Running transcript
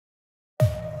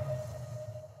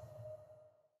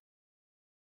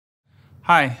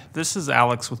Hi, this is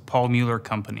Alex with Paul Mueller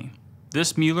Company.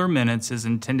 This Mueller Minutes is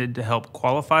intended to help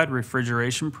qualified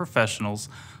refrigeration professionals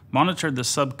monitor the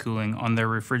subcooling on their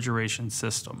refrigeration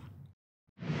system.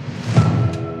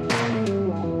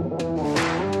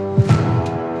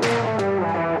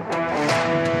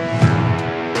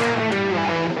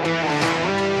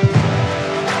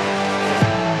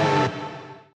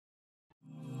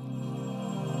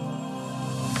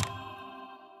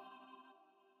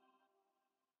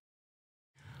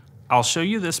 I'll show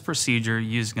you this procedure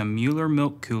using a Mueller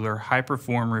milk cooler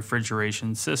HiPerForm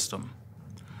refrigeration system.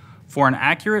 For an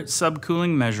accurate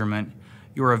subcooling measurement,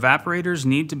 your evaporators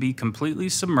need to be completely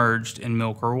submerged in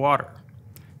milk or water.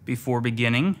 Before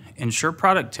beginning, ensure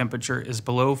product temperature is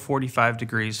below 45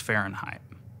 degrees Fahrenheit.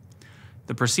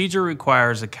 The procedure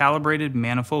requires a calibrated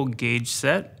manifold gauge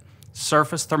set,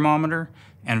 surface thermometer,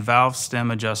 and valve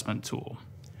stem adjustment tool.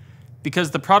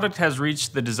 Because the product has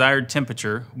reached the desired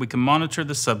temperature, we can monitor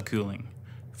the subcooling.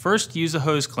 First, use a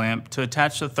hose clamp to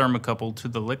attach the thermocouple to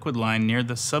the liquid line near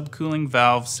the subcooling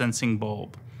valve sensing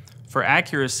bulb. For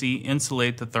accuracy,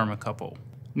 insulate the thermocouple.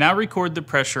 Now record the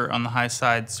pressure on the high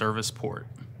side service port.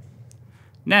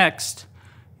 Next,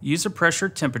 use a pressure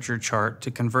temperature chart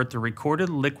to convert the recorded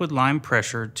liquid line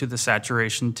pressure to the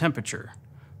saturation temperature.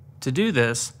 To do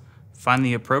this, find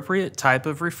the appropriate type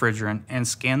of refrigerant and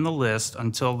scan the list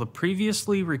until the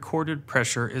previously recorded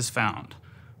pressure is found.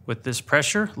 With this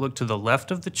pressure, look to the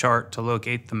left of the chart to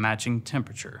locate the matching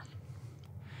temperature.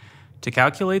 To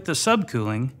calculate the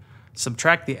subcooling,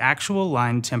 subtract the actual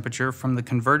line temperature from the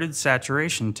converted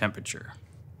saturation temperature.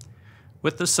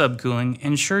 With the subcooling,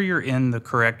 ensure you're in the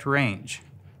correct range.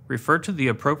 Refer to the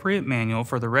appropriate manual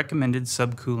for the recommended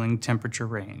subcooling temperature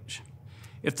range.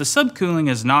 If the subcooling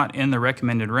is not in the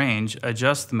recommended range,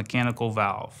 adjust the mechanical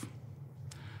valve.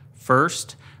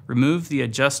 First, remove the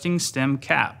adjusting stem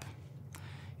cap.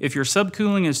 If your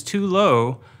subcooling is too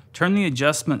low, turn the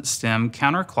adjustment stem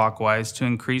counterclockwise to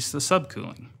increase the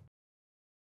subcooling.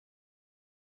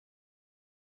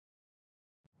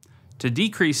 To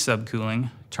decrease subcooling,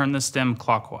 turn the stem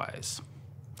clockwise.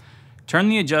 Turn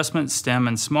the adjustment stem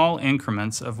in small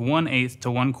increments of 1/8 to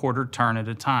 1/4 turn at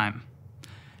a time.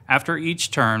 After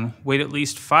each turn, wait at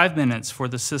least 5 minutes for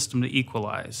the system to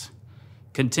equalize.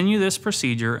 Continue this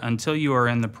procedure until you are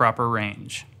in the proper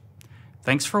range.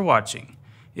 Thanks for watching.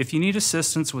 If you need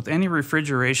assistance with any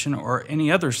refrigeration or any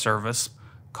other service,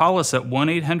 call us at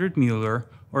 1-800-MUELLER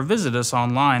or visit us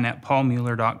online at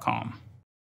paulmueller.com.